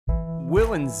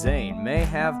Will and Zane may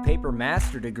have paper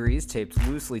master degrees taped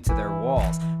loosely to their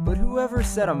walls, but whoever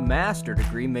said a master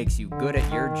degree makes you good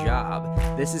at your job?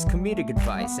 This is comedic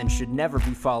advice and should never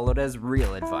be followed as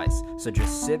real advice, so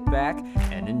just sit back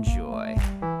and enjoy.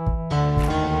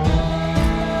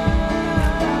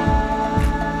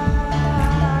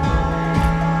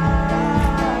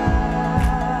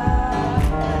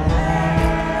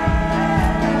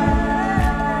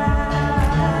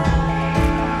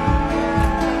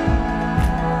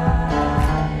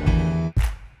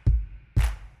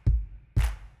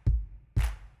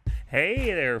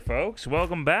 Hey there, folks.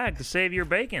 Welcome back to Save Your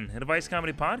Bacon, a device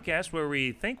comedy podcast where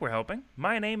we think we're helping.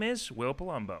 My name is Will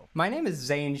Palumbo. My name is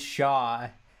Zane Shaw.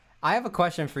 I have a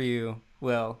question for you,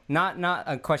 Will. Not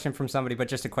a question from somebody, but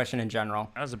just a question in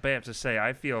general. I was about to say,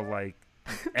 I feel like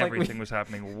everything was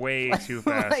happening way too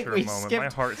fast for a moment. My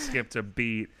heart skipped a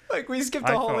beat. Like we skipped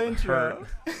the whole intro.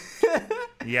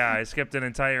 Yeah, I skipped an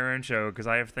entire intro because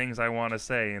I have things I want to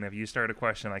say, and if you start a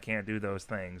question, I can't do those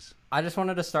things. I just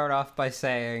wanted to start off by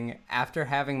saying, after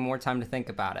having more time to think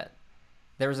about it,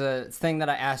 there was a thing that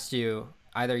I asked you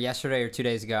either yesterday or 2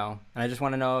 days ago, and I just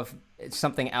want to know if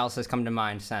something else has come to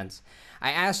mind since.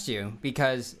 I asked you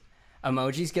because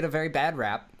emojis get a very bad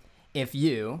rap. If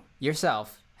you,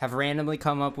 yourself, have randomly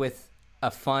come up with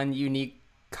a fun, unique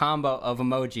combo of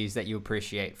emojis that you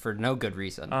appreciate for no good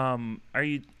reason. Are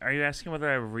you asking whether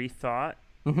I've rethought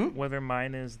whether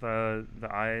mine is the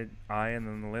eye and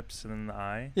then the lips and then the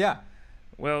eye? Yeah.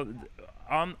 Well,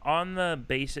 on the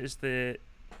basis that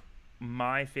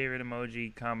my favorite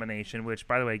emoji combination, which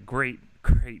by the way, great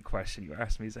question you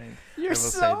asked me, Zane. You're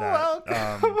so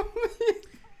welcome.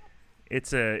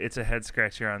 It's a head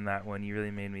scratcher on that one. You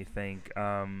really made me think.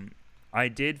 I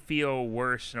did feel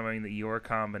worse knowing that your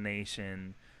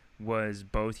combination was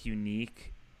both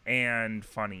unique and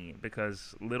funny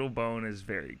because Little Bone is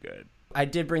very good. I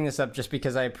did bring this up just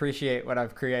because I appreciate what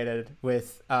I've created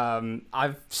with,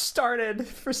 I've started,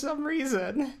 for some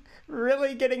reason,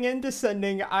 really getting into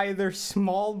sending either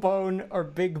small bone or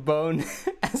big bone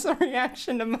as a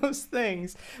reaction to most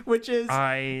things, which is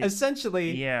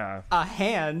essentially a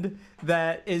hand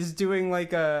that is doing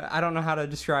like I don't know how to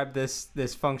describe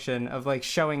this function of like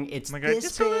showing it's this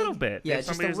just big. A little bit. Yeah, if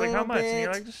just somebody's a little like, how much? bit. And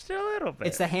you're like, just a little bit.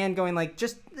 It's the hand going like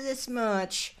just this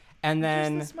much. And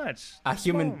then just this much. A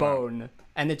human bone.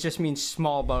 And it just means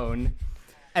small bone.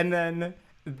 And then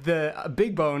the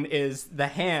big bone is the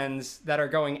hands that are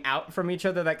going out from each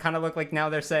other that kind of look like now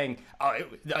they're saying, oh,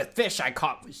 the fish I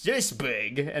caught was this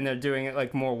big. And they're doing it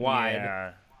like more wide.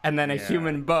 Yeah. And then a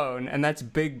human bone. And that's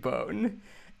big bone.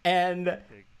 And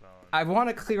Big bone. I want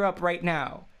to clear up right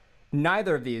now.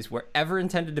 Neither of these were ever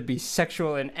intended to be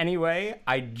sexual in any way.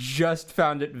 I just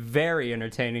found it very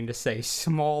entertaining to say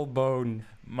small bone.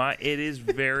 It is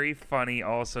very funny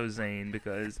also, Zane,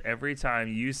 because every time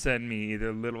you send me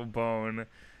either Little Bone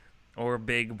or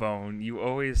Big Bone, you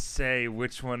always say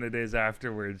which one it is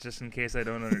afterwards, just in case I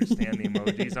don't understand the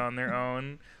emojis on their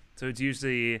own. So it's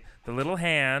usually the little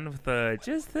hand with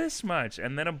just this much,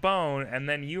 and then a bone, and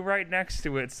then you right next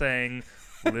to it saying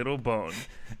Little Bone.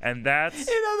 And that's,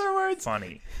 in other words,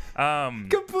 funny.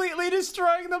 Completely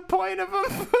destroying the point of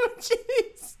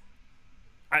emojis.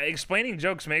 Explaining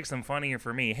jokes makes them funnier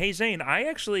for me. Hey, Zane, I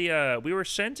actually, we were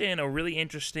sent in a really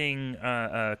interesting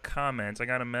comment. I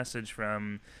got a message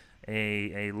from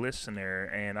a listener,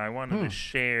 and I wanted to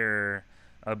share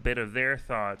a bit of their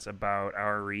thoughts about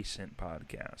our recent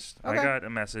podcast. Okay. I got a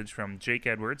message from Jake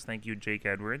Edwards. Thank you, Jake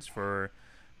Edwards, for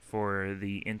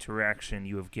the interaction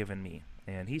you have given me.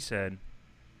 And he said,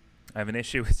 I have an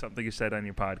issue with something you said on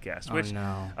your podcast, which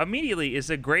immediately is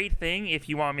a great thing if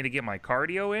you want me to get my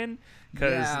cardio in,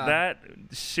 because that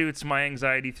shoots my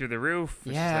anxiety through the roof.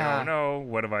 It's just like, oh no,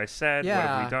 what have I said? What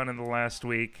have we done in the last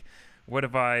week? What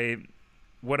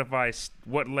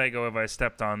Lego have I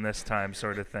stepped on this time,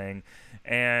 sort of thing.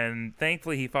 And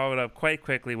thankfully he followed up quite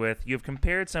quickly with, you've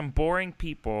compared some boring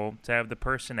people to have the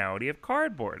personality of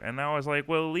cardboard. And I was like,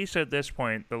 well, at least at this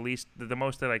point, the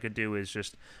most that I could do is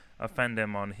just offend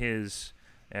him on his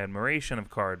admiration of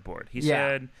cardboard. He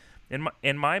said,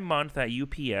 in my month at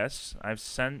UPS, I've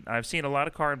seen a lot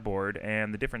of cardboard,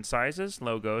 and the different sizes,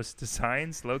 logos,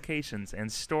 designs, locations,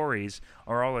 and stories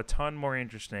are all a ton more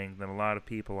interesting than a lot of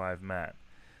people I've met.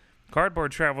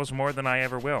 Cardboard travels more than I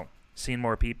ever will. Seen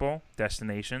more people,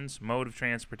 destinations, mode of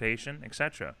transportation,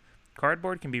 etc.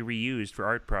 Cardboard can be reused for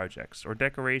art projects or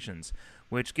decorations,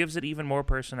 which gives it even more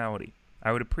personality.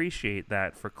 I would appreciate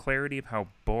that for clarity of how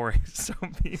boring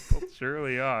some people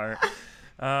truly are.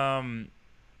 Full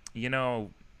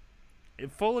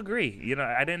agree.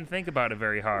 I didn't think about it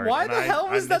very hard. Why the hell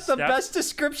was that the best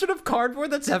description of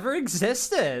cardboard that's ever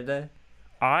existed?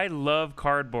 I love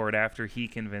cardboard after he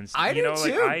convinced me. I do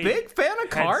too. Big fan of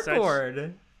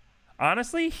cardboard.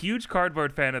 Honestly, huge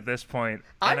cardboard fan at this point.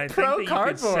 I'm and I pro think that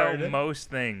cardboard. You could sell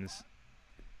most things.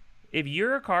 If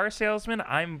you're a car salesman,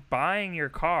 I'm buying your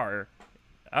car.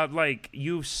 Like,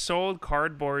 you've sold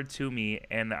cardboard to me,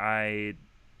 and I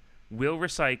will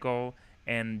recycle.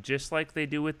 And just like they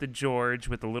do with the George,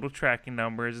 with the little tracking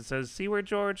numbers, it says, see where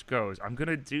George goes. I'm going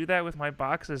to do that with my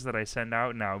boxes that I send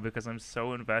out now because I'm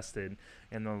so invested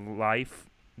in the life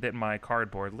that my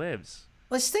cardboard lives.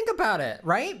 Let's think about it,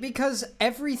 right? Because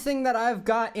everything that I've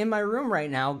got in my room right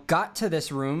now got to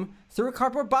this room through a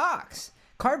cardboard box.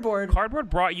 Cardboard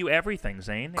brought you everything,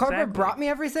 Zane. Cardboard brought me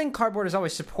everything. Cardboard has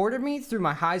always supported me through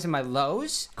my highs and my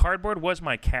lows. Cardboard was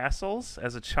my castles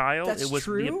as a child. That's it was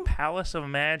true. The palace of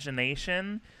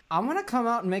imagination. I'm going to come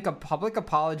out and make a public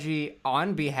apology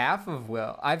on behalf of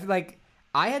Will. I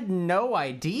had no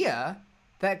idea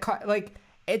that,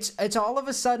 it's all of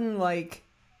a sudden, like,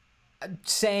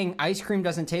 saying ice cream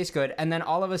doesn't taste good, and then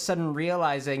all of a sudden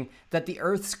realizing that the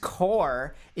Earth's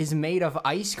core is made of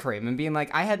ice cream, and being like,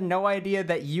 I had no idea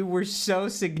that you were so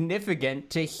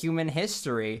significant to human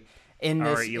history in this,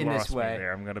 all right, you lost this way. Me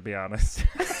there, I'm gonna be honest.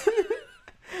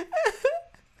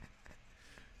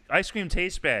 Ice cream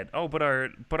tastes bad. Oh, but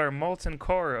our molten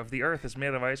core of the Earth is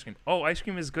made of ice cream. Oh, ice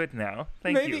cream is good now.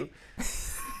 Thank you.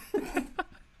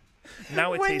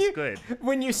 Now it tastes good.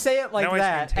 When you say it like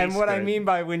that, and what I mean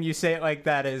by when you say it like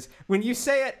that is, when you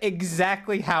say it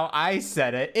exactly how I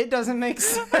said it, it doesn't make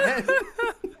sense.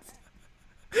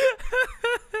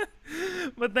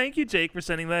 But thank you, Jake, for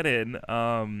sending that in.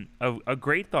 A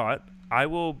great thought. I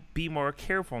will be more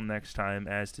careful next time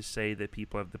as to say that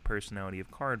people have the personality of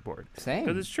cardboard. Same.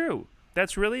 Because it's true.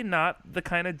 That's really not the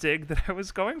kind of dig that I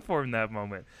was going for in that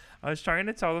moment. I was trying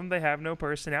to tell them they have no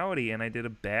personality, and I did a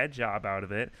bad job out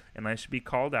of it, and I should be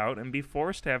called out and be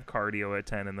forced to have cardio at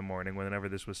 10 in the morning whenever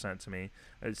this was sent to me,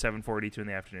 at 7:42 in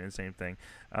the afternoon, same thing,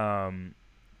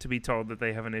 to be told that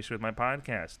they have an issue with my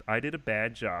podcast. I did a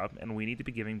bad job, and we need to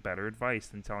be giving better advice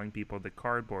than telling people that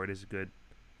cardboard is a good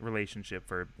relationship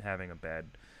for having a bad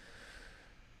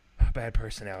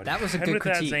personality. That was a good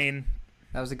critique. That, Zane,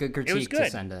 that was a good critique to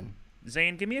send in.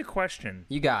 Zane, give me a question.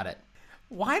 You got it.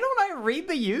 Why don't I read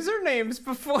the usernames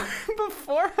before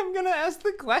I'm gonna ask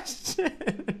the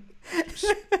question?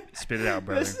 Spit it out,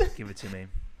 brother. Give it to me.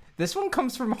 This one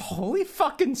comes from Holy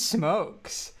Fucking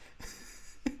Smokes.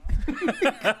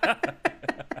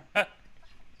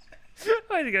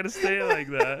 Why you gotta say it like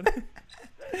that?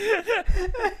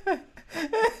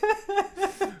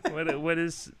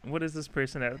 What does this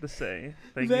person have to say?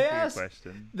 Thank you for your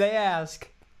question. They ask,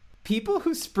 people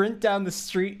who sprint down the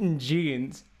street in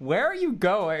jeans, where are you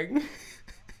going?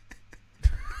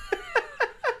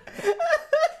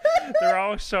 They're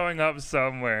all showing up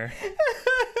somewhere.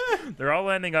 They're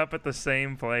all ending up at the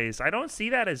same place. I don't see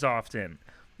that as often.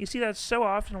 You see that so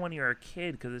often when you're a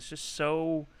kid because it's just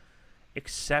so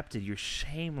accepted. You're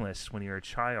shameless when you're a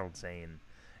child, Zane.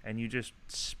 And you just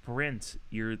sprint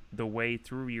the way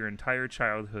through your entire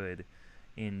childhood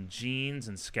in jeans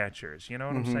and Skechers. You know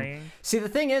what I'm saying? See, the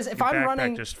thing is, if your I'm backpack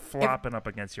running, just flopping up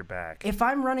against your back. If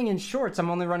I'm running in shorts, I'm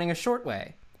only running a short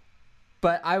way.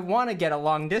 But I want to get a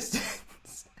long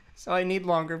distance, so I need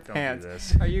longer pants. Do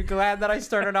this. Are you glad that I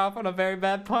started off on a very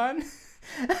bad pun?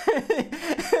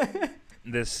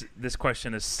 This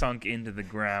question is sunk into the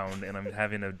ground, and I'm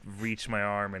having to reach my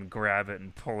arm and grab it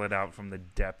and pull it out from the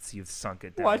depths you've sunk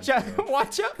it down. Watch out for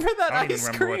that I don't ice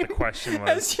even remember cream what the question was.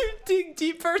 as you dig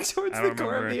deeper towards the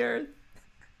core of the earth.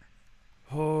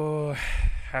 Oh,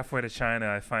 halfway to China,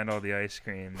 I find all the ice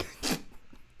cream.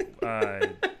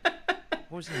 What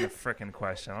was in the frickin'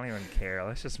 question? I don't even care.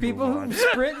 Let's just move on. People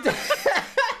who sprint...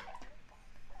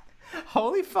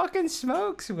 Holy fucking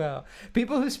smokes, Will.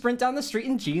 People who sprint down the street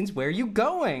in jeans, where are you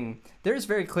going? There's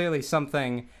very clearly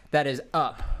something that is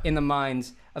up in the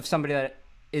minds of somebody that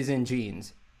is in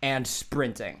jeans and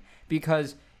sprinting.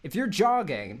 Because if you're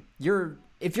jogging,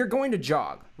 if you're going to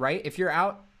jog, right? If you're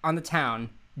out on the town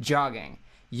jogging,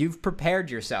 you've prepared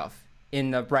yourself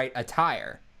in the right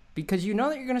attire because you know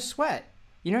that you're going to sweat.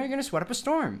 You know you're going to sweat up a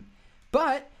storm.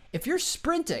 But if you're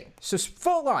sprinting, so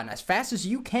full on, as fast as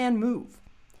you can move,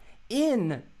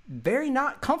 in very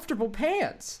not comfortable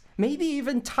pants, maybe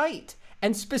even tight,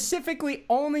 and specifically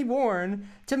only worn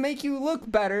to make you look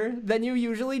better than you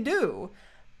usually do.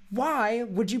 Why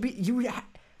would you be...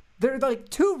 There are like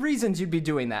two reasons you'd be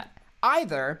doing that.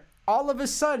 Either, all of a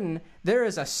sudden, there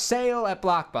is a sale at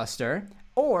Blockbuster,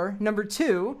 or, number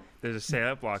two... There's a sale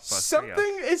at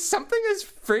Blockbuster, Something is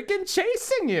freaking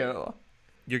chasing you.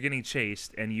 You're getting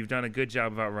chased, and you've done a good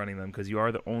job of outrunning them because you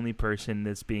are the only person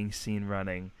that's being seen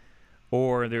running.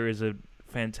 Or there is a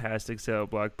fantastic sale at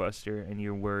Blockbuster and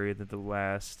you're worried that the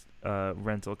last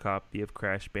rental copy of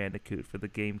Crash Bandicoot for the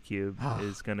GameCube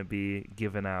is going to be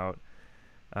given out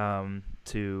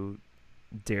to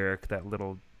Derek, that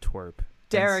little twerp.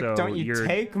 Derek, so don't you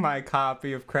take my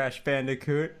copy of Crash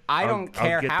Bandicoot. I don't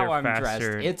care how I'm dressed.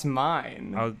 It's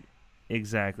mine.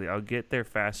 Exactly. I'll get there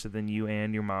faster than you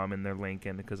and your mom in their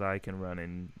Lincoln because I can run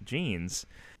in jeans.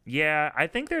 Yeah, I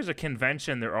think there's a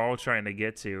convention they're all trying to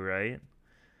get to, right?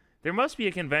 There must be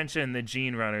a convention the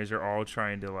Gene Runners are all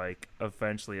trying to, like,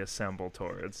 eventually assemble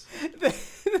towards.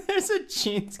 There's a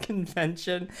jeans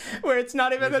convention where it's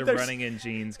not even that they're running in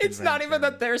jeans. It's not even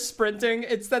that they're sprinting.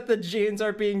 It's that the jeans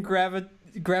are being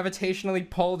gravitationally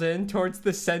pulled in towards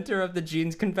the center of the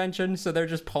jeans convention, so they're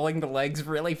just pulling the legs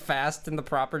really fast in the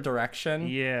proper direction.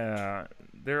 Yeah,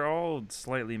 they're all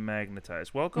slightly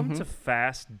magnetized. Welcome to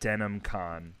Fast Denim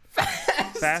Con.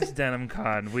 Fast Denim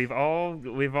Con. We've all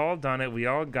done it. We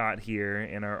all got here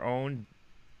in our own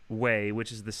way,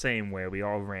 which is the same way we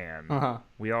all ran.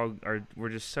 We're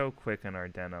just so quick in our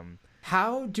denim.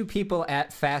 How do people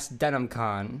at Fast Denim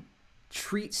Con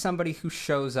treat somebody who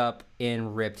shows up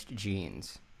in ripped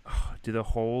jeans? Do the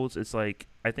holes? It's like,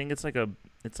 I think it's like a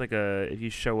if you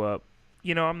show up.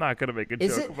 You know, I'm not gonna make a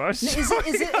joke about is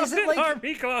it like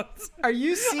army clothes? Are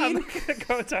you seeing? I'm gonna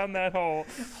go down that hole.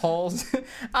 Holes.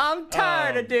 I'm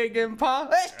tired of digging, Pa.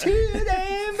 It's too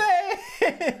damn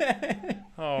bad.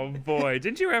 Oh boy,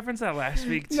 didn't you reference that last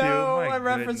week too? No, I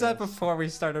referenced that before we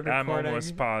started recording. I'm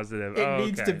almost positive. It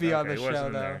needs to be on the show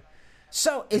though. There.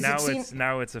 So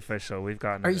now it's official. We've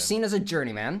gotten. Are you seen as a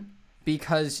journeyman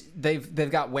because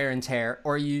they've got wear and tear,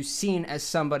 or are you seen as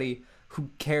somebody who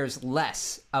cares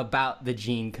less about the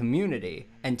jean community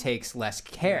and takes less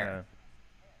care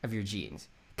of your jeans?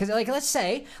 Because, like, let's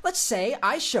say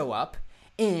I show up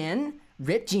in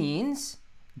ripped jeans,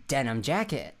 denim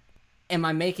jacket. Am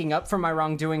I making up for my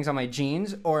wrongdoings on my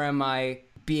jeans, or am I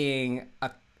being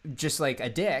just like a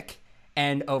dick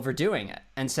and overdoing it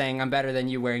and saying I'm better than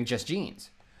you wearing just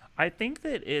jeans? I think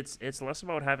that it's less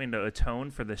about having to atone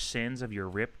for the sins of your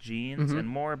ripped jeans and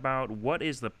more about what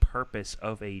is the purpose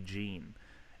of a jean.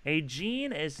 A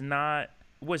jean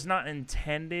was not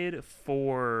intended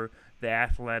for the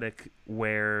athletic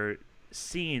wear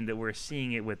scene that we're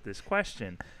seeing it with this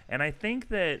question. And I think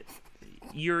that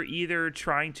you're either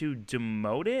trying to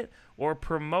demote it or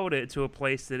promote it to a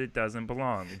place that it doesn't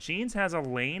belong. Jeans has a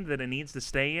lane that it needs to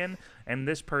stay in, and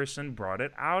this person brought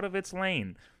it out of its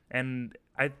lane. And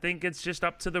I think it's just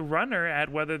up to the runner at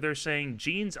whether they're saying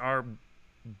jeans are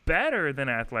better than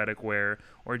athletic wear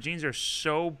or jeans are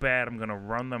so bad I'm going to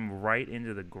run them right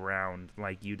into the ground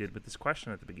like you did with this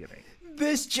question at the beginning.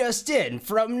 This just in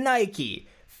from Nike.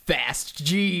 Fast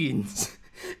jeans.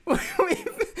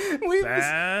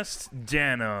 Fast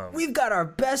denim. We've got our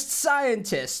best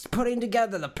scientists putting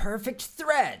together the perfect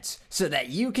threads so that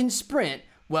you can sprint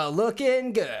while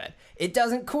looking good. It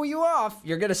doesn't cool you off.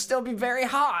 You're going to still be very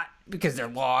hot because they're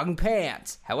long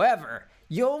pants. However,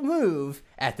 you'll move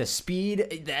at the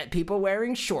speed that people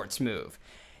wearing shorts move.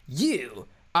 You,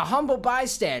 a humble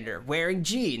bystander wearing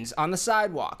jeans on the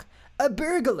sidewalk, a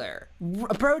burglar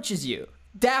approaches you.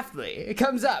 Daftly, it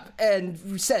comes up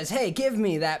and says, "Hey, give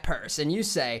me that purse." And you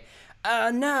say,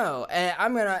 "No,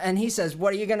 I'm gonna," and he says,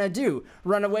 "What are you gonna do?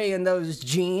 Run away in those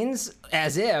jeans?"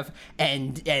 As if,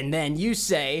 and then you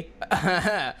say,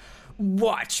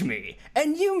 "Watch me."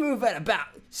 And you move at about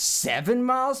 7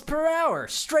 miles per hour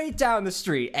straight down the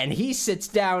street, and he sits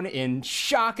down in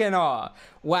shock and awe.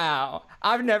 Wow,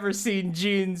 I've never seen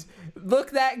jeans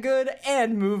look that good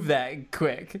and move that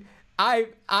quick.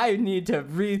 I need to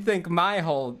rethink my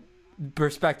whole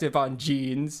perspective on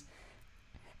jeans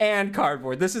and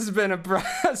cardboard. This has been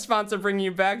a sponsor bringing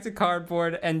you back to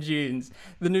cardboard and jeans.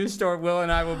 The new store Will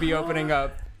and I will be opening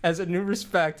up as a new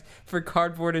respect for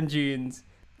cardboard and jeans.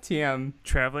 TM.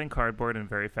 Traveling cardboard and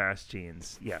very fast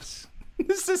jeans. Yes.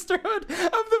 The Sisterhood of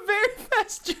the Very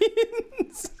Fast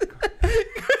Jeans.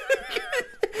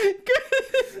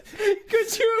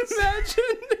 Could you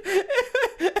imagine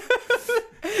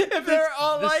if they're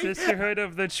all the like Sisterhood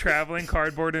of the Traveling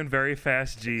Cardboard and Very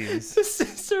Fast Jeans? The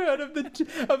Sisterhood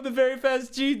of the Very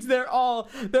Fast Jeans. They're all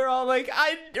like,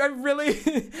 I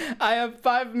really I have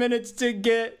 5 minutes to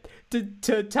get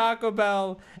to Taco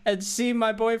Bell and see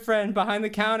my boyfriend behind the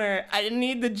counter. I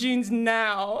need the jeans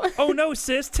now. Oh no,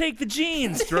 sis, take the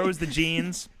jeans. Throws the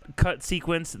jeans. Cut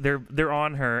sequence. They're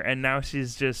on her, and now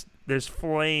she's just, there's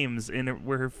flames in her,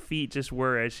 where her feet just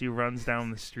were as she runs down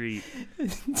the street.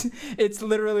 It's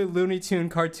literally Looney Tune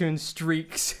cartoon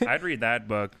streaks. I'd read that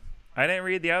book. I didn't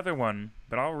read the other one,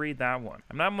 but I'll read that one.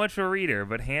 I'm not much of a reader,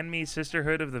 but hand me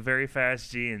Sisterhood of the Very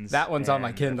Fast Jeans. That one's on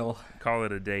my Kindle. Call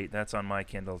it a date. That's on my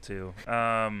Kindle, too.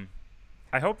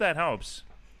 I hope that helps.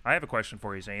 I have a question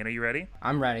for you, Zane. Are you ready?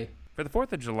 I'm ready. For the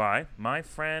 4th of July, my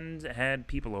friend had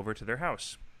people over to their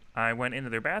house. I went into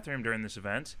their bathroom during this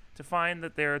event to find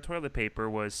that their toilet paper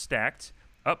was stacked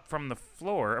up from the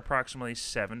floor approximately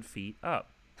 7 feet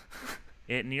up.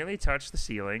 It nearly touched the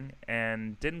ceiling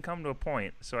and didn't come to a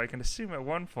point, so I can assume at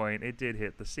one point it did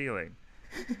hit the ceiling.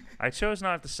 I chose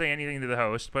not to say anything to the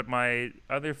host, but my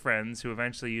other friends who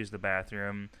eventually used the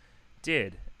bathroom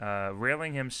did,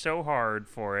 railing him so hard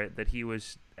for it that he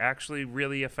was actually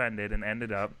really offended and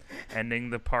ended up ending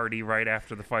the party right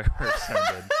after the fireworks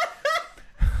ended.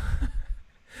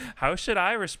 How should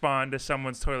I respond to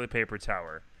someone's toilet paper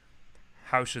tower?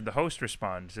 How should the host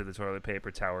respond to the toilet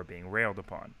paper tower being railed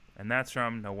upon? And that's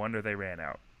from No Wonder They Ran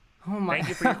Out. Oh my! Thank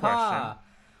you for your question.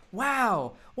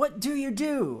 Wow, what do you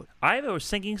do? I have a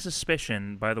sinking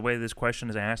suspicion, by the way this question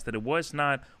is asked, that it was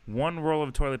not one roll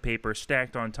of toilet paper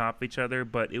stacked on top of each other,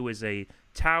 but it was a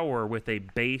tower with a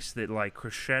base that like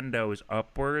crescendos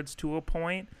upwards to a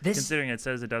point, considering it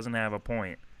says it doesn't have a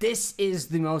point. This is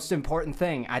the most important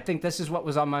thing. I think this is what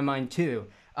was on my mind too,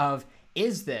 of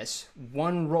is this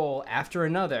one roll after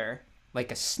another,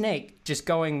 like a snake, just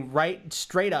going right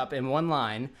straight up in one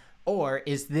line, or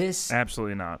is this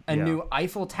absolutely not a new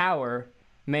Eiffel Tower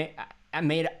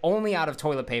made only out of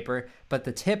toilet paper, but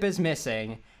the tip is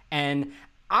missing? And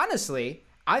honestly,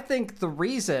 I think the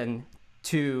reason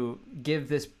to give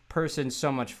this person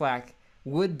so much flack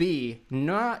would be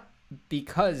not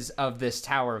because of this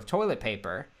tower of toilet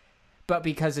paper, but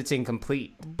because it's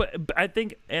incomplete. But I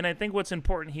think what's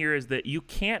important here is that you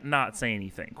can't not say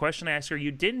anything. Question asker,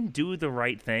 you didn't do the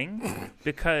right thing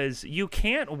because you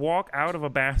can't walk out of a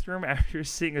bathroom after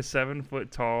seeing a 7-foot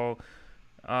tall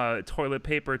toilet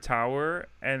paper tower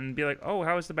and be like, oh,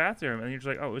 how was the bathroom? And you're just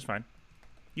like, oh, it was fine.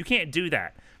 You can't do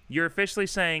that. You're officially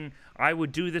saying, I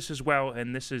would do this as well,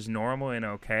 and this is normal and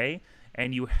okay,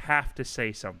 and you have to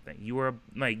say something. You are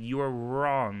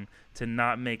wrong to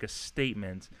not make a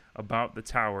statement about the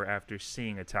tower after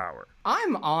seeing a tower.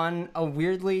 I'm on a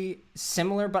weirdly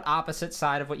similar but opposite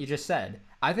side of what you just said.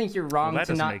 I think you're wrong that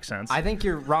doesn't make sense. I think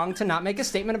you're wrong to not make a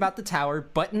statement about the tower,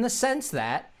 but in the sense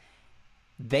that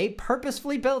they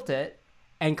purposefully built it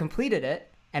and completed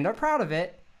it and are proud of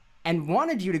it and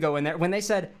wanted you to go in there. When they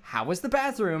said, how was the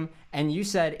bathroom? And you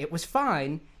said it was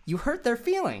fine, you hurt their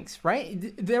feelings,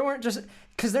 right? They weren't just,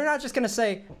 because they're not just going to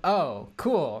say, oh,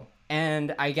 cool.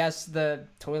 And I guess the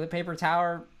toilet paper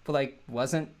tower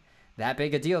wasn't that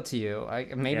big a deal to you.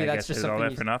 Maybe that's just something all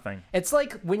that for nothing. It's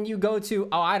like when you go to,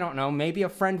 I don't know, maybe a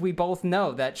friend we both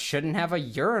know that shouldn't have a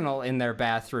urinal in their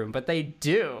bathroom, but they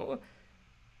do.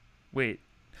 Wait.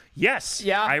 Yes.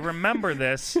 Yeah. I remember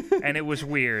this, and it was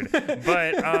weird.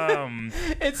 But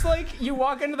it's like you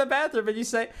walk into the bathroom and you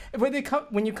say, when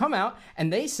you come out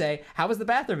and they say, how was the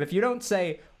bathroom? If you don't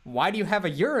say, why do you have a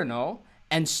urinal,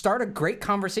 and start a great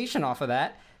conversation off of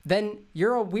that, then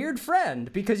you're a weird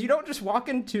friend, because you don't just walk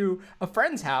into a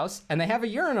friend's house and they have a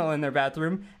urinal in their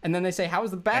bathroom and then they say, how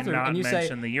was the bathroom? And you say,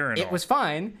 it was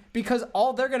fine, because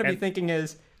all they're going to be thinking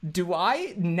is, do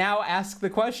I now ask the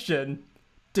question,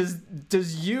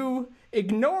 does you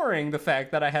ignoring the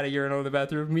fact that I had a urinal in the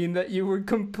bathroom mean that you were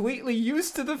completely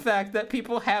used to the fact that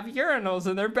people have urinals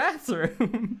in their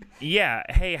bathroom? Yeah.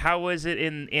 Hey, how was it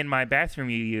in my bathroom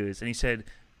you used? And he said,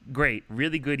 great,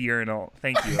 really good urinal,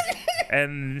 thank you.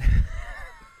 And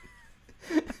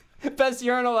best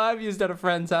urinal I've used at a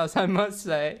friend's house, I must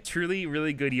say. Truly,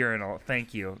 really good urinal,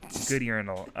 thank you. Good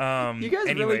urinal. You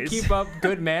guys really keep up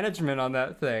good management on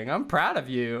that thing. I'm proud of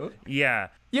you. Yeah.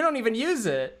 You don't even use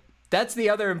it. That's the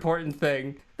other important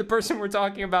thing. The person we're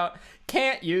talking about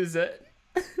can't use it.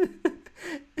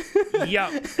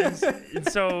 Yeah. And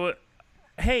so,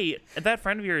 hey, that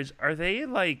friend of yours, are they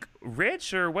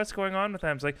rich, or what's going on with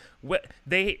them? It's like, what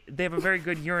they have a very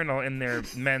good urinal in their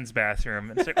men's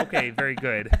bathroom. It's like, okay, very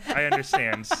good. I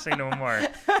understand. Say no more.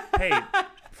 Hey,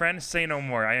 friend, say no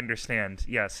more. I understand.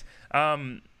 Yes.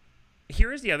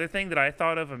 Here is the other thing that I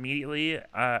thought of immediately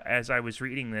as I was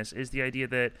reading this, is the idea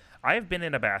that I've been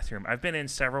in a bathroom. I've been in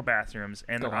several bathrooms,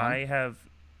 and I have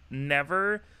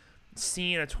never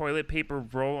seen a toilet paper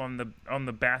roll on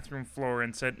the bathroom floor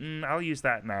and said, I'll use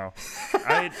that now.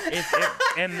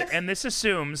 And this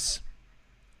assumes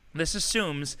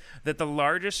that the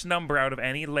largest number out of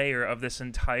any layer of this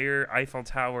entire Eiffel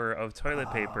Tower of toilet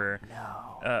paper,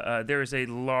 there is a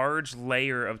large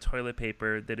layer of toilet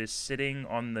paper that is sitting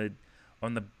on the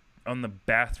on the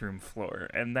bathroom floor,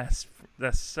 and that's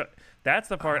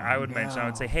the part I would mention. I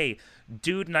would say, hey,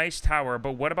 dude, nice tower,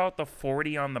 but what about the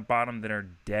 40 on the bottom that are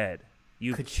dead?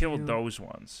 You've killed those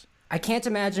ones. I can't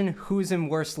imagine who's in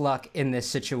worse luck in this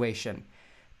situation.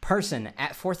 Person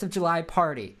at 4th of July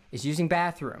party is using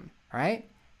bathroom, right?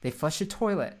 They flush the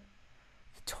toilet.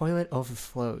 The toilet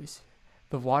overflows.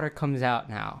 The water comes out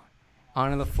now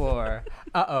onto the floor.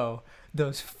 Uh-oh.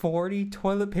 Those 40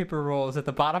 toilet paper rolls at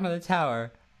the bottom of the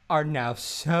tower are now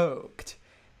soaked.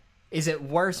 Is it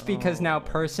worse because now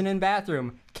person in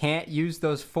bathroom can't use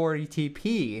those 40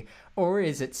 TP? Or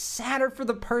is it sadder for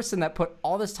the person that put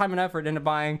all this time and effort into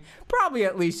buying probably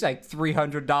at least like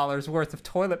 $300 worth of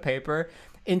toilet paper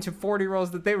into 40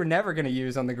 rolls that they were never going to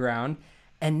use on the ground?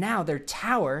 And now their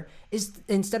tower is,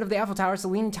 instead of the Eiffel Tower, it's the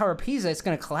Leaning Tower of Pisa. It's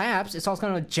going to collapse. It's all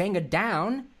going to Jenga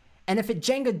down. And if it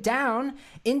Jenga down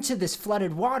into this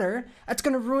flooded water, that's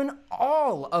going to ruin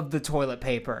all of the toilet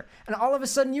paper. And all of a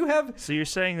sudden you have... So you're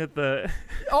saying that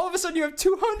all of a sudden you have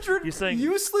 200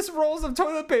 useless rolls of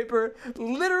toilet paper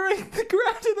littering the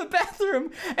ground in the bathroom.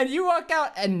 And you walk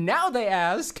out and now they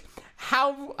ask...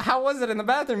 How was it in the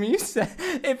bathroom? You said,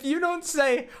 if you don't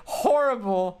say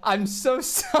horrible, I'm so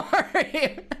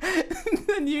sorry,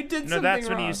 then you did something wrong. No, that's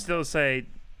when you still say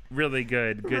really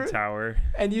good tower.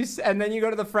 And then you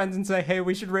go to the friends and say, hey,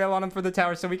 we should rail on him for the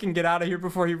tower so we can get out of here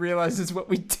before he realizes what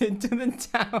we did to the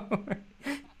tower.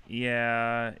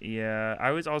 Yeah.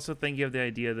 I was also thinking of the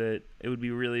idea that it would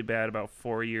be really bad about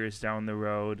 4 years down the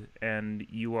road, and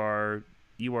you are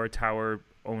a tower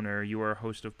owner, you are a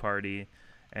host of party,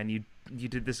 and you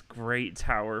did this great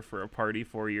tower for a party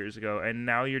 4 years ago, and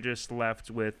now you're just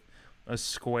left with a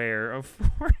square of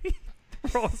 40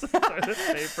 rolls of toilet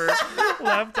paper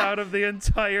left out of the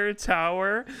entire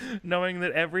tower, knowing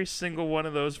that every single one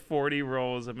of those 40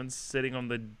 rolls have been sitting on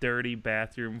the dirty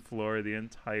bathroom floor the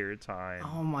entire time.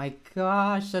 Oh my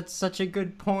gosh, that's such a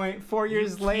good point. 4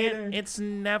 years later. It's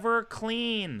never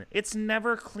clean. It's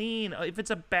never clean. If it's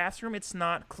a bathroom, it's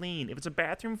not clean. If it's a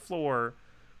bathroom floor,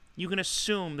 you can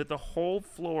assume that the whole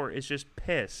floor is just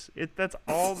piss. That's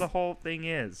all the whole thing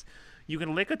is. You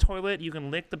can lick a toilet, you can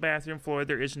lick the bathroom floor.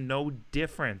 There is no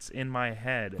difference in my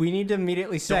head. We need to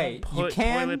immediately say, don't put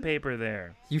toilet paper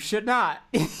there. You should not.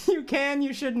 You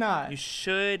should not. You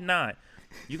should not.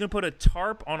 You can put a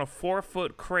tarp on a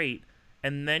 4-foot crate,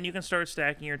 and then you can start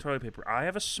stacking your toilet paper. I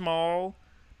have a small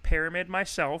pyramid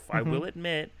myself, I will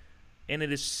admit, and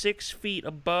it is 6 feet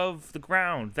above the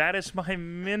ground. That is my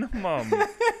minimum.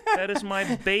 That is my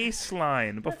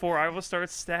baseline before I will start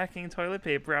stacking toilet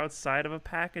paper outside of a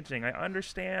packaging. I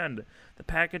understand the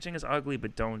packaging is ugly,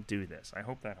 but don't do this. I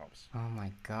hope that helps. Oh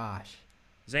my gosh.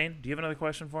 Zane, do you have another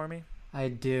question for me? I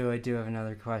do have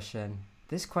another question.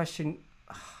 This question,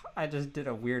 I just did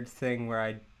a weird thing where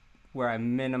I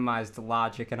minimized the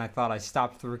logic, and I thought I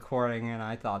stopped the recording, and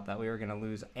I thought that we were going to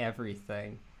lose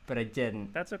everything. But I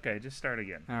didn't. That's okay. Just start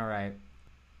again. All right.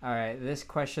 This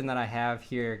question that I have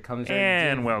here comes from...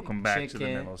 And welcome back to the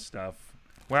middle stuff.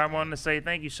 Well, I wanted to say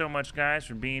thank you so much, guys,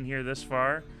 for being here this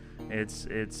far.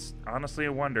 It's honestly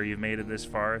a wonder you've made it this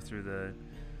far through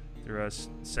us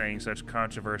saying such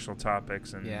controversial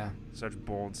topics and such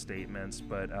bold statements.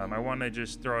 But I want to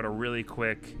just throw out a really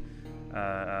quick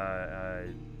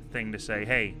thing to say.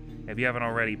 Hey, if you haven't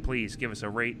already, please give us a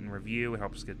rate and review. It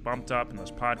helps us get bumped up in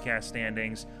those podcast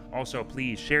standings. Also,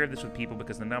 please share this with people,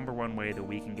 because the number one way that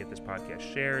we can get this podcast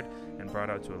shared and brought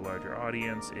out to a larger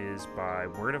audience is by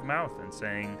word of mouth and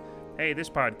saying, hey, this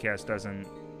podcast doesn't...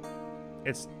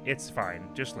 It's fine.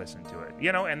 Just listen to it.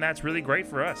 And that's really great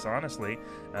for us, honestly.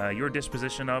 Your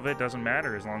disposition of it doesn't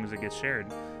matter as long as it gets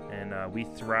shared. And we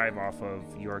thrive off of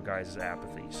your guys'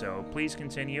 apathy. So please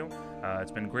continue.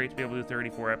 It's been great to be able to do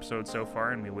 34 episodes so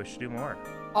far, and we wish to do more.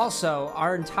 Also,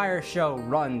 our entire show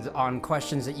runs on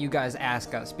questions that you guys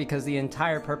ask us, because the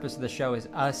entire purpose of the show is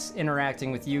us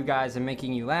interacting with you guys and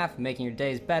making you laugh, making your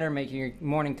days better, making your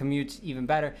morning commutes even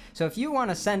better. So if you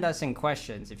want to send us in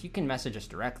questions, if you can message us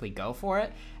directly, go for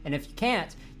it. And if you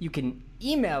can't, you can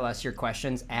email us your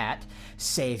questions at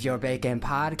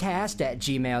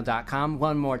saveyourbaconpodcast@gmail.com.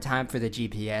 One more time for the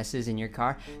GPSs in your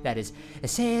car. That is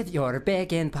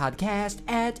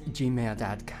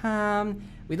saveyourbaconpodcast@gmail.com.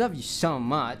 We love you so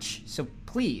much, so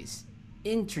please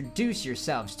introduce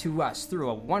yourselves to us through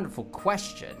a wonderful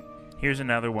question. Here's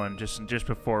another one just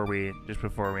before we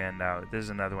end out. This is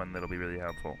another one that'll be really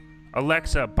helpful.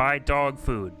 Alexa, buy dog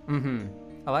food.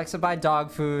 Alexa, buy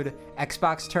dog food.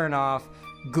 Xbox, turn off.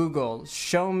 Google,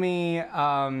 show me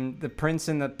The Prince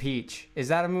and the Peach. Is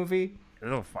that a movie?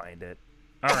 It'll find it.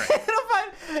 All right.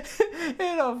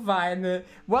 It'll find it.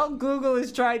 Well, Google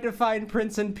is trying to find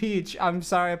Prince and Peach. I'm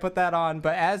sorry I put that on,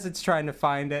 but as it's trying to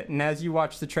find it, and as you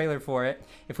watch the trailer for it,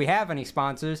 if we have any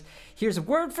sponsors, here's a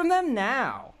word from them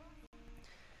now.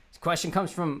 This question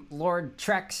comes from Lord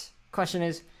Trex. Question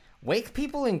is, wake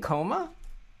people in coma?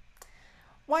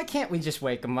 Why can't we just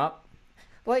wake them up?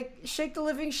 Like, shake the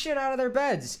living shit out of their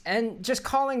beds and just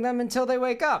calling them until they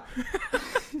wake up.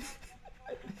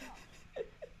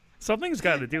 Something's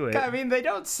got to do it. I mean, they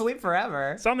don't sleep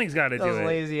forever. Something's got to do it. Those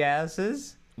lazy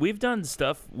asses. We've done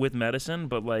stuff with medicine,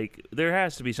 but, like, there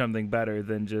has to be something better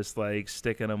than just, like,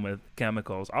 sticking them with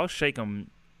chemicals. I'll shake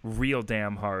them real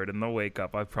damn hard, and they'll wake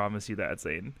up. I promise you that,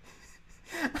 Zane.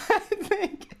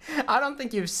 I don't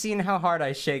think you've seen how hard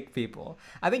I shake people.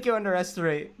 I think you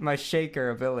underestimate my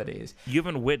shaker abilities. You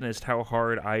haven't witnessed how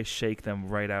hard I shake them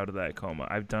right out of that coma.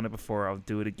 I've done it before. I'll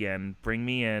do it again. Bring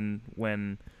me in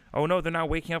when... Oh, no, they're not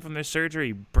waking up from their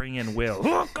surgery. Bring in Will.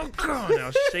 And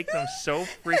I'll shake them so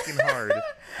freaking hard.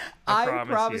 I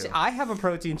promise you. I have a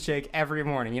protein shake every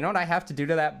morning. You know what I have to do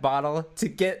to that bottle to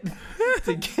get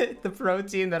the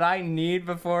protein that I need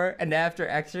before and after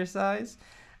exercise?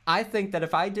 I think that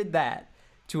if I did that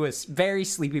to a very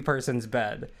sleepy person's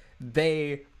bed,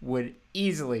 they would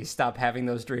easily stop having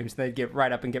those dreams. They'd get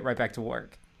right up and get right back to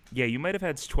work. Yeah, you might have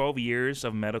had 12 years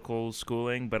of medical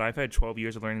schooling, but I've had 12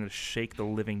 years of learning to shake the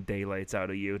living daylights out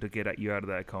of you to get you out of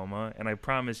that coma. And I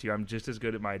promise you, I'm just as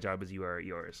good at my job as you are at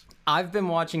yours. I've been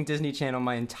watching Disney Channel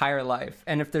my entire life.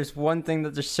 And if there's one thing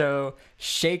that the show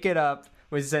Shake It Up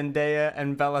with Zendaya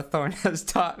and Bella Thorne has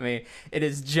taught me, it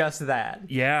is just that.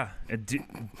 Yeah, do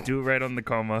it right on the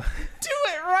coma. Do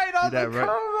it right on the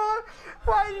coma?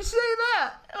 Why did you say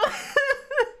that?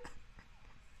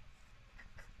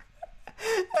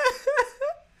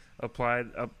 Apply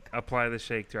the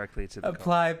shake directly to the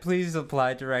coma. Please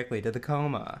apply directly to the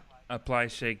coma. Apply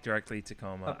shake directly to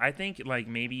coma. I think like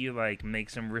maybe you like make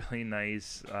some really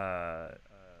nice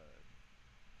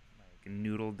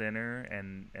noodle dinner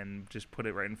and just put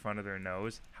it right in front of their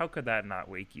nose. How could that not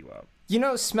wake you up? You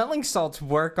know, smelling salts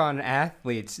work on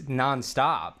athletes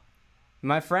nonstop.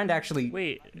 My friend actually...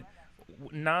 Wait,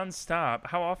 nonstop?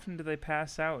 How often do they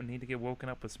pass out and need to get woken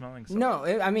up with smelling salts? No,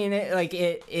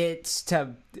 it's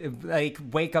to like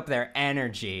wake up their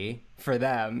energy for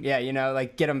them. Yeah, you know,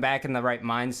 like get them back in the right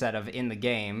mindset of in the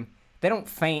game. They don't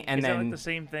faint and then... Is that like the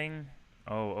same thing?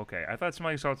 Oh, okay. I thought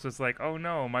smelling salts was like, oh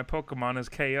no, my Pokemon is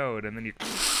KO'd, and then you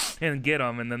and get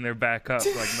them, and then they're back up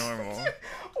like normal.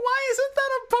 Why isn't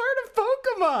that a part of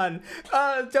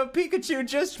Pokemon? So Pikachu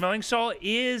just... Smelling salt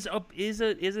is a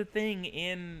thing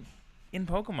in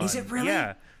Pokemon. Is it really?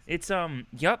 Yeah. It's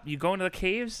Yep. You go into the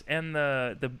caves, and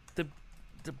the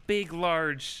big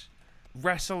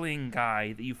wrestling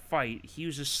guy that you fight, he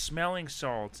uses smelling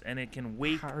salts, and it can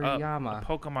wake up a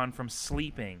Pokemon from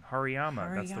sleeping.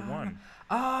 Hariyama, that's the one.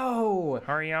 Oh,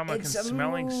 Hariyama can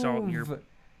smelling salt your...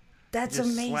 That's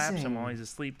just amazing. Slaps him while he's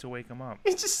asleep to wake him up.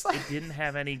 It's just like... It didn't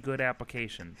have any good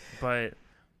application, but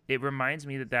it reminds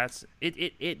me that's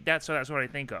what I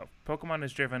think of. Pokemon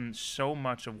has driven so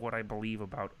much of what I believe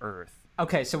about Earth.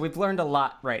 Okay, so we've learned a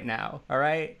lot right now, all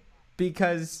right?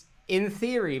 Because in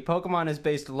theory, Pokemon is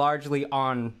based largely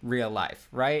on real life,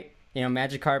 right? You know,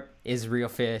 Magikarp is real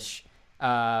fish,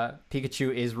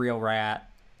 Pikachu is real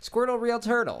rat, Squirtle real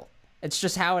turtle. It's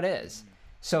just how it is.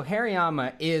 So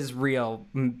Hariyama is real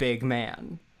big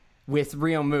man with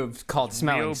real moves called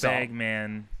smelling salt.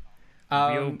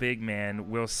 Real big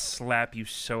man will slap you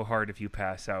so hard if you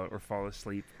pass out or fall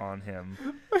asleep on him.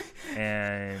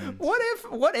 And what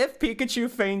if Pikachu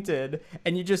fainted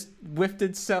and you just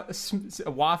wafted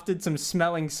some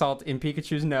smelling salt in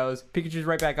Pikachu's nose? Pikachu's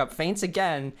right back up, faints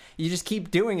again. You just keep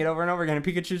doing it over and over again, and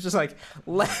Pikachu's just like,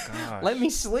 let me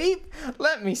sleep,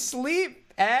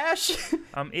 Ash.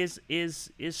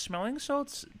 Is smelling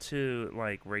salts to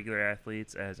like regular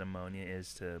athletes as ammonia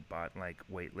is to like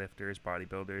weightlifters,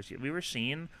 bodybuilders? Have you ever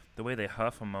seen the way they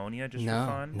huff ammonia just for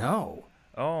fun? No.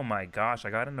 Oh my gosh, I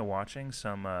got into watching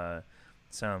some like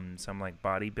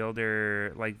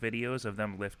bodybuilder like videos of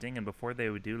them lifting, and before they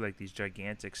would do like these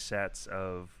gigantic sets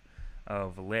of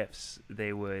lifts,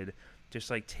 they would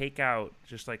just like take out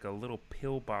just like a little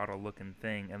pill bottle looking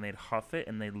thing, and they'd huff it,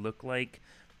 and they look like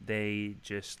they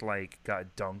just like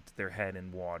got dunked their head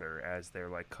in water as they're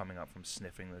like coming up from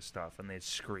sniffing this stuff, and they'd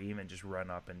scream and just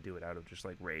run up and do it out of just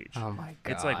like rage. Oh my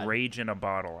god. It's like rage in a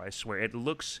bottle, I swear. It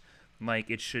looks like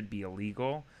it should be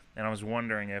illegal, and I was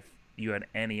wondering if you had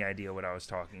any idea what I was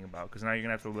talking about, because now you're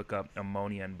gonna have to look up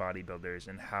ammonia in bodybuilders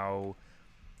and how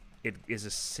it is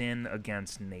a sin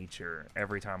against nature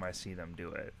every time I see them do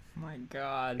it. My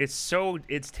god. It's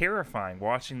terrifying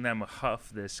watching them huff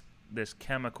this this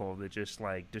chemical that just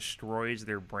like destroys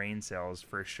their brain cells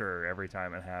for sure every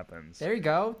time it happens. There you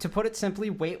go. To put it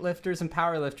simply, weightlifters and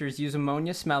powerlifters use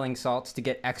ammonia smelling salts to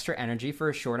get extra energy for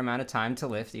a short amount of time to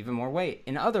lift even more weight.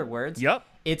 In other words, Yep.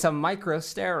 It's a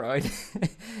microsteroid.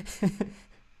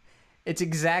 It's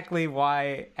exactly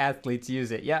why athletes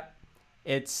use it. Yep.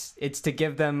 It's to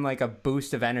give them like a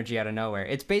boost of energy out of nowhere.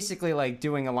 It's basically like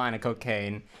doing a line of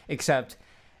cocaine, except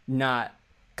not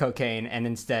cocaine, and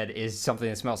instead is something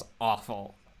that smells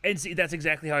awful. And see, that's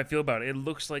exactly how I feel about it. It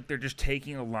looks like they're just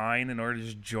taking a line in order to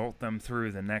just jolt them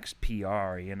through the next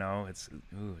PR, you know? It's,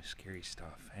 scary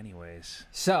stuff. Anyways.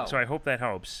 So I hope that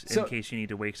helps in case you need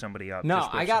to wake somebody up. No,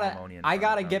 just I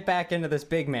gotta get back into this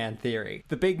big man theory.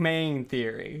 The big man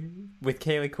theory with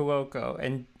Kaylee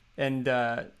Cuoco and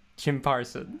Jim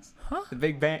Parsons. Huh?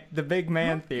 The big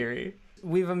man theory.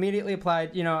 We've immediately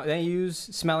applied, they use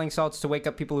smelling salts to wake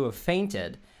up people who have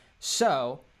fainted.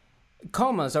 So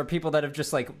comas are people that have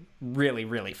just like really,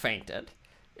 really fainted.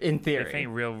 In theory, they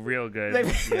faint real good.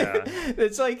 Yeah,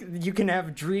 it's like you can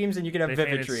have dreams and you can have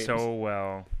vivid dreams. So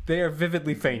well, they are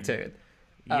vividly fainted.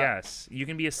 Yes, you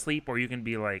can be asleep or you can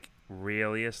be like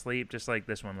really asleep, just like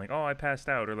this one. Like, oh, I passed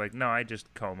out, or like, no, I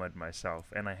just comaed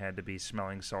myself and I had to be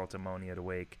smelling salt ammonia to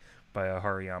wake by a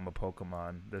Hariyama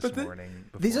Pokemon this morning.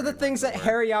 These are the things that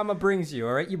Hariyama brings you.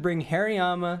 All right, you bring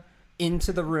Hariyama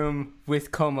into the room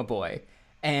with Coma Boy.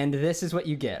 And this is what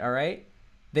you get, all right?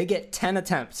 They get 10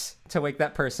 attempts to wake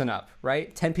that person up,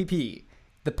 right? 10 pp.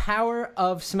 The power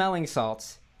of smelling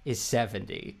salts is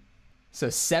 70.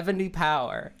 So 70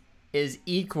 power is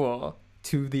equal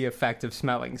to the effect of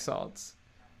smelling salts.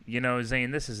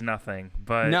 Zane, this is nothing,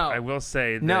 but no. I will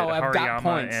say that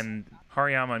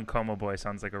Hariyama and Coma Boy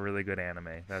sounds like a really good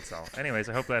anime. That's all. Anyways,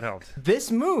 I hope that helped.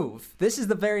 This is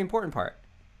the very important part.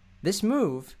 This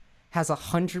move has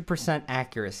 100%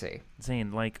 accuracy.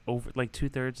 Zane, like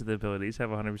 2/3 of the abilities have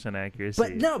 100% accuracy.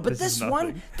 But this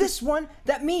one, this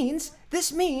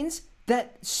means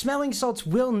that smelling salts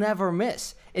will never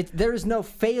miss. There is no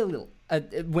fail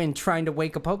when trying to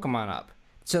wake a Pokemon up.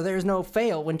 So there is no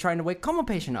fail when trying to wake a coma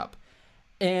patient up.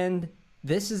 And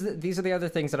these are the other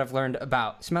things that I've learned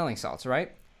about smelling salts,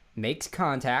 right? Makes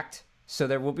contact, so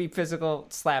there will be physical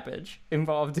slappage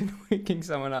involved in waking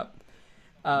someone up.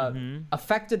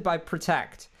 Affected by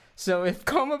protect. So if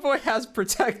Coma Boy has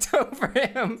protect over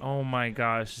him... Oh my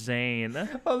gosh, Zane.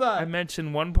 Hold on. I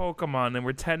mentioned one Pokemon and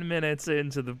we're 10 minutes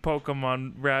into the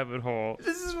Pokemon rabbit hole.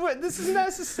 This is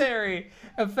necessary.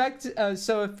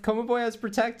 So if Coma Boy has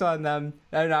protect on them,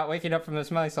 they're not waking up from the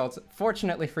smelling salts.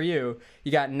 Fortunately for you,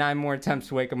 you got 9 more attempts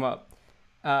to wake them up.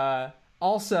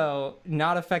 Also,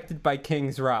 not affected by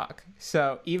King's Rock.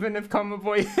 So even if Coma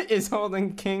Boy is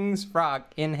holding King's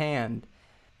Rock in hand,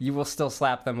 you will still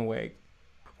slap them awake.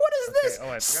 What is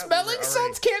this? Smelling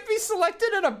salts can't be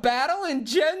selected in a battle in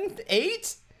Gen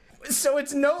 8? So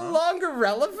it's no longer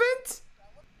relevant?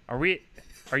 Are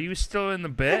you still in the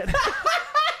bit?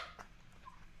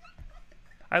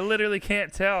 I literally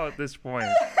can't tell at this point.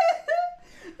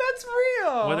 That's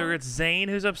real. Whether it's Zane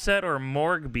who's upset or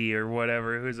Morgby or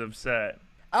whatever who's upset.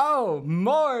 Oh,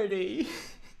 Morty.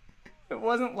 It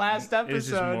wasn't last episode. It was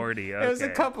just Morty. Okay. It was a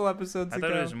couple episodes ago. I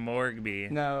thought it was Morgby.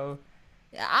 No.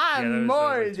 I'm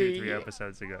Morty. That was like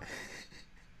 2-3 episodes ago.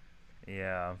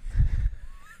 Yeah.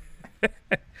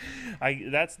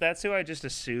 That's who I just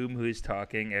assume who's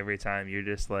talking every time you're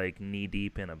just like knee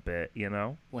deep in a bit, you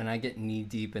know? When I get knee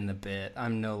deep in the bit,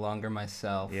 I'm no longer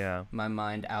myself. Yeah. My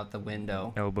mind out the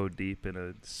window. Elbow deep in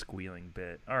a squealing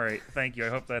bit. All right, thank you. I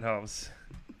hope that helps.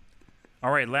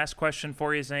 All right, last question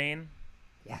for you, Zane.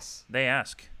 Yes. They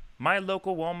ask, my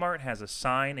local Walmart has a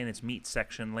sign in its meat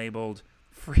section labeled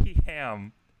free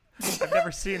ham. I've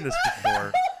never seen this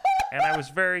before, and I was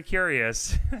very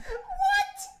curious. What?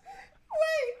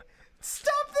 Wait!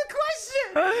 Stop the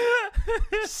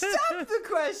question! Stop the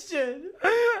question!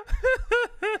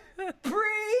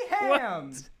 Free ham!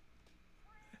 What?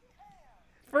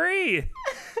 Free!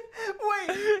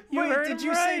 Wait, did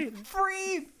you say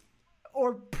free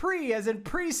or pre as in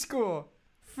preschool?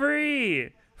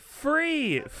 Free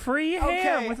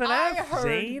ham with an I F, heard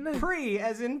Zane. pre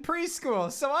as in preschool,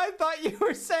 so I thought you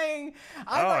were saying.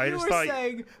 I thought you were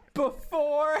saying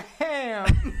before ham.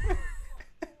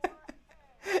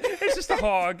 It's just a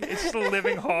hog. It's just a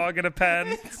living hog in a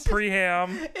pen.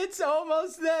 Pre-ham. It's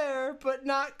almost there, but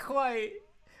not quite.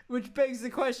 Which begs the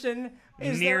question: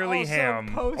 is nearly there also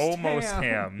ham, post-ham? almost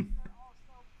ham,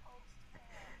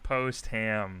 post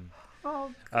ham.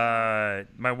 Oh,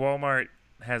 my Walmart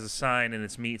has a sign in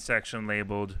its meat section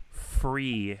labeled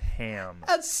free ham.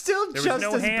 that's still there just was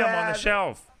no as ham bad. on the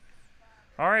shelf.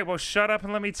 All right, well, shut up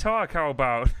and let me talk. How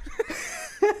about?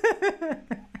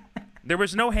 There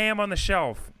was no ham on the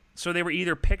shelf, so they were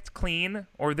either picked clean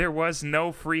or there was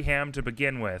no free ham to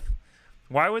begin with.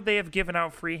 Why would they have given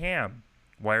out free ham?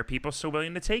 Why are people so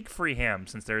willing to take free ham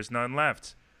since there is none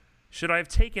left? Should I have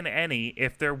taken any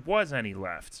if there was any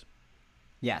left?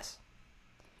 Yes.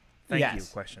 Thank Yes. you,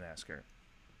 question asker.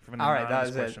 From an All right,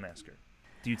 anonymous that was question asker.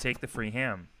 Do you take the free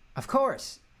ham? Of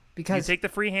course. Because You take the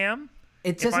free ham?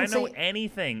 it If I doesn't know say...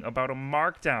 anything about a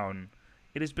markdown,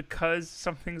 it is because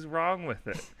something's wrong with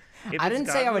it. If I it's didn't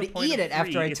say I gotten to would the point eat of it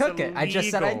after free, I it's took it. I just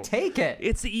said I'd illegal. take it.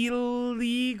 It's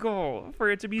illegal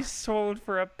for it to be sold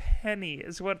for a penny,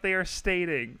 is what they are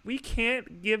stating. We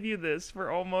can't give you this for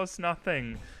almost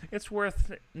nothing. It's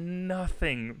worth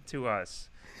nothing to us.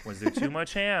 Was there too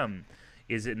much ham?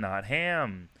 Is it not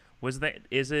ham?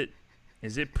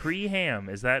 Is it pre-ham?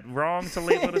 Is that wrong to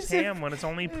label it as ham when it's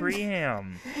only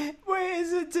pre-ham? Wait,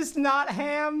 is it just not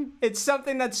ham? It's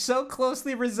something that so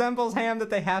closely resembles ham that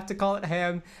they have to call it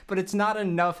ham, but it's not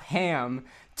enough ham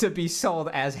to be sold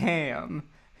as ham.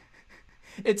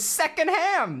 It's second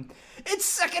ham. It's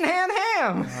secondhand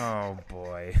ham. Oh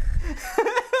boy.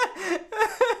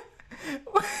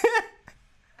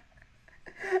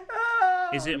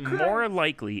 Is it more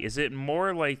likely,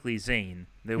 Zane,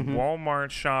 that Walmart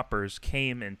shoppers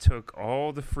came and took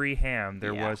all the free ham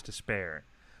there was to spare?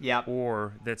 Yep.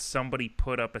 Or that somebody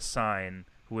put up a sign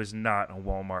who was not a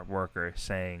Walmart worker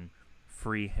saying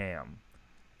free ham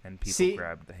and people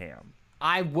grabbed the ham?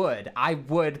 I would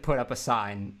put up a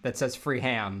sign that says free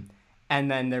ham and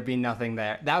then there'd be nothing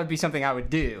there. That would be something I would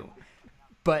do.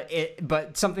 But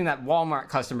something that Walmart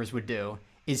customers would do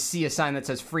is see a sign that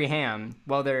says free ham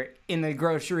while they're in the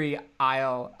grocery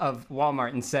aisle of Walmart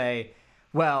and say,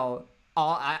 well,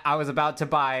 I was about to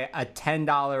buy a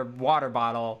 $10 water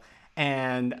bottle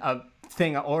and a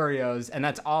thing of Oreos, and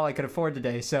that's all I could afford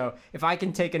today. So if I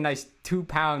can take a nice 2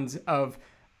 pounds of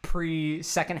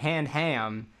secondhand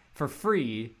ham for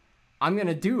free, I'm going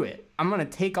to do it. I'm going to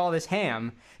take all this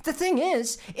ham. The thing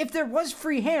is, if there was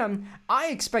free ham, I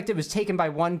expect it was taken by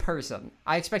one person.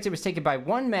 I expect it was taken by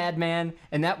one madman,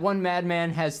 and that one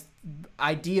madman has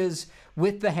ideas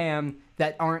with the ham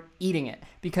that aren't eating it.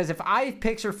 Because if I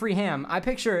picture free ham, I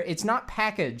picture it's not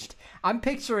packaged. I'm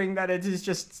picturing that it is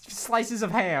just slices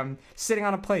of ham sitting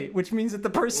on a plate, which means that the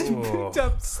person picked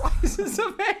up slices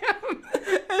of ham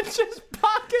and just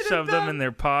pocketed Shoved them in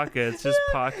their pockets, just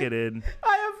pocketed.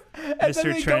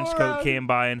 Mr. Trenchcoat came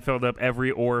by and filled up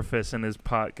every orifice in his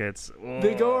pockets.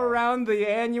 They go around the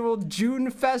annual June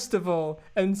festival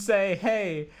and say,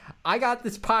 hey, I got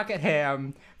this pocket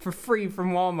ham for free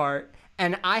from Walmart,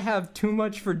 and I have too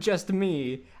much for just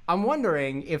me. I'm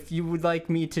wondering if you would like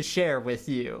me to share with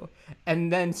you.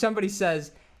 And then somebody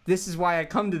says, this is why I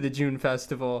come to the June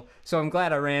festival, so I'm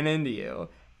glad I ran into you.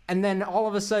 And then all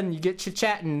of a sudden you get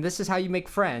chit-chatting, this is how you make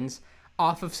friends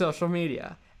off of social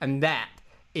media. And that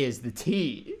is the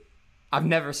tea. I've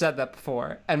never said that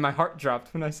before, and my heart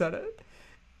dropped when I said it.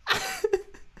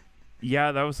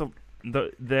 Yeah, that was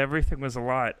the everything was a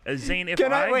lot. Zane, if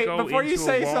can I wait go before into you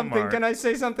say a Walmart, something? Can I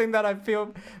say something that I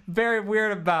feel very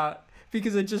weird about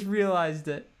because I just realized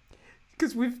it?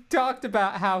 Because we've talked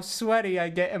about how sweaty I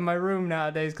get in my room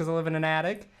nowadays because I live in an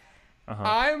attic.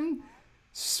 I'm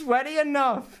sweaty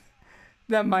enough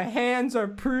that my hands are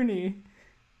pruny.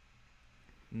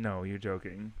 No, you're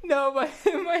joking. No,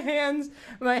 my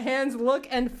hands look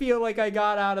and feel like I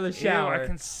got out of the shower. Ew, I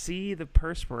can see the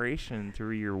perspiration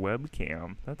through your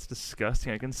webcam. That's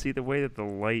disgusting. I can see the way that the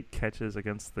light catches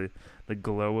against the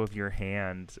glow of your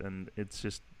hand, and it's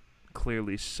just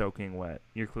clearly soaking wet.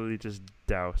 You're clearly just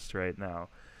doused right now.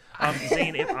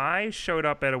 Zane, if I showed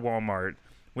up at a Walmart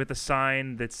with a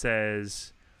sign that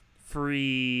says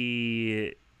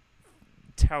free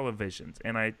televisions,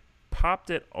 and I popped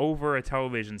it over a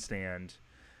television stand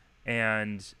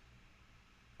and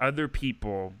other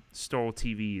people stole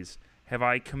TVs, have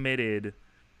I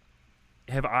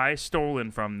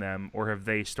stolen from them, or have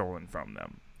they stolen from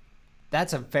them?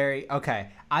 That's a very... Okay.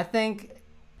 I think...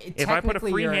 If I put a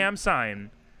free ham sign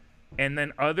and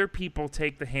then other people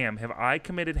take the ham, have I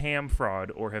committed ham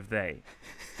fraud, or have they?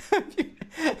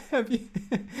 Have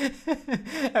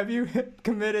you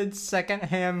committed second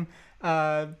ham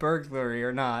burglary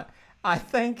or not? I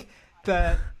think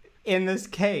that in this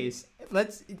case,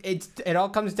 it all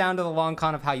comes down to the long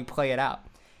con of how you play it out.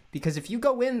 Because if you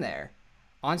go in there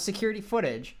on security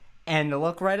footage and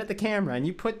look right at the camera and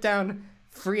you put down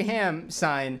free ham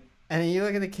sign and then you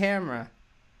look at the camera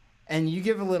and you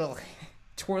give a little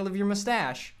twirl of your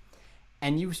mustache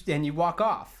and you walk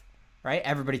off, right?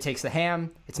 Everybody takes the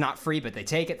ham. It's not free, but they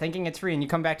take it thinking it's free, and you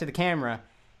come back to the camera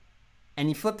and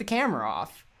you flip the camera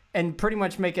off and pretty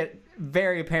much make it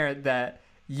very apparent that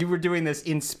you were doing this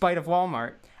in spite of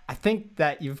Walmart, I think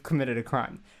that you've committed a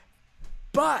crime.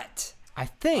 But I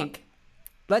think,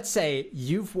 let's say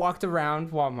you've walked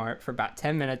around Walmart for about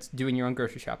 10 minutes doing your own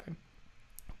grocery shopping.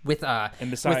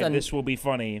 And decide this will be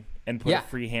funny and put a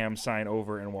free ham sign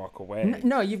over and walk away.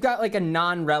 No, you've got like a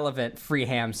non-relevant free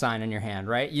ham sign in your hand,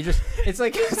 right? It's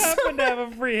like you happen to have a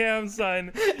free ham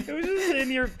sign. It was just in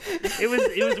your,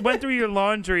 it went through your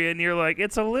laundry and you're like,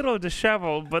 it's a little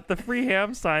disheveled, but the free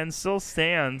ham sign still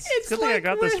stands. It's good thing I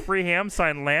got this free ham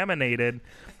sign laminated,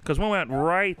 because one went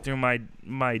right through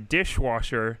my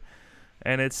dishwasher,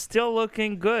 and it's still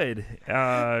looking good.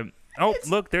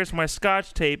 Look, there's my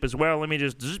Scotch tape as well. Let me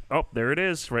just... Oh, there it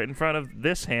is, right in front of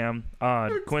this ham.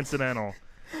 Coincidental.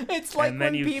 It's like and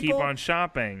then when you keep on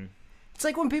shopping. It's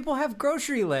like when people have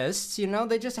grocery lists,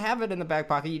 they just have it in the back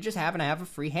pocket. You just happen to have a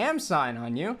free ham sign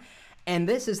on you. And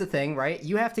this is the thing, right?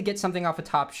 You have to get something off a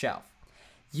top shelf.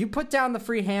 You put down the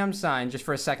free ham sign just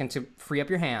for a second to free up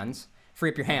your hams.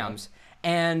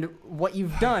 And what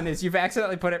you've done is you've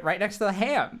accidentally put it right next to the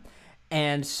ham.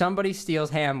 And somebody steals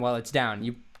ham while it's down.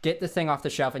 You get the thing off the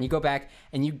shelf, and you go back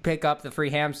and you pick up the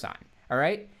free ham sign. All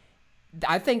right?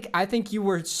 I think you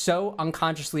were so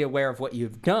unconsciously aware of what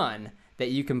you've done that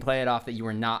you can play it off that you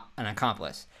were not an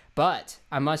accomplice. But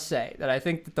I must say that I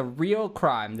think that the real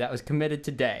crime that was committed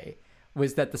today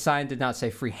was that the sign did not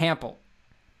say free hample.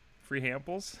 Free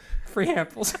hamples? Free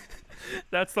hamples.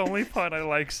 That's the only part I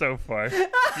like so far.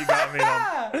 You got me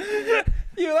on.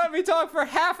 You let me talk for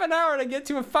half an hour to get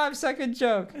to a 5-second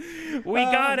joke. We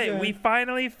got it. We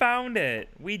finally found it.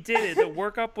 We did it. The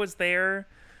workup was there.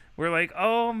 We're like,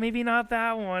 oh, maybe not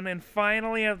that one. And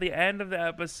finally, at the end of the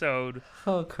episode,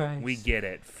 oh Christ, we get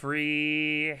it.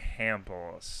 Free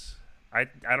hamples. I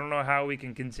don't know how we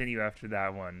can continue after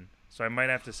that one. So I might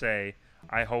have to say,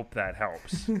 I hope that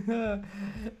helps.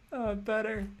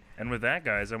 Better. And with that,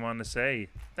 guys, I wanted to say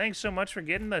thanks so much for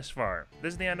getting this far.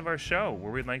 This is the end of our show,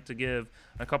 where we'd like to give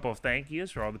a couple of thank yous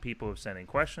for all the people who have sent in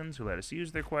questions, who let us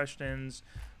use their questions.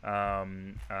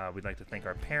 We'd like to thank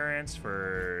our parents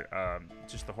for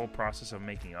just the whole process of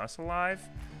making us alive.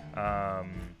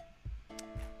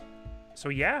 So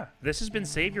yeah, this has been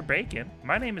Save Your Bacon.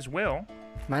 My name is Will.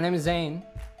 My name is Zane.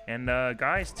 And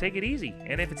guys, take it easy.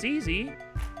 And if it's easy,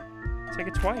 take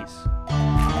it twice.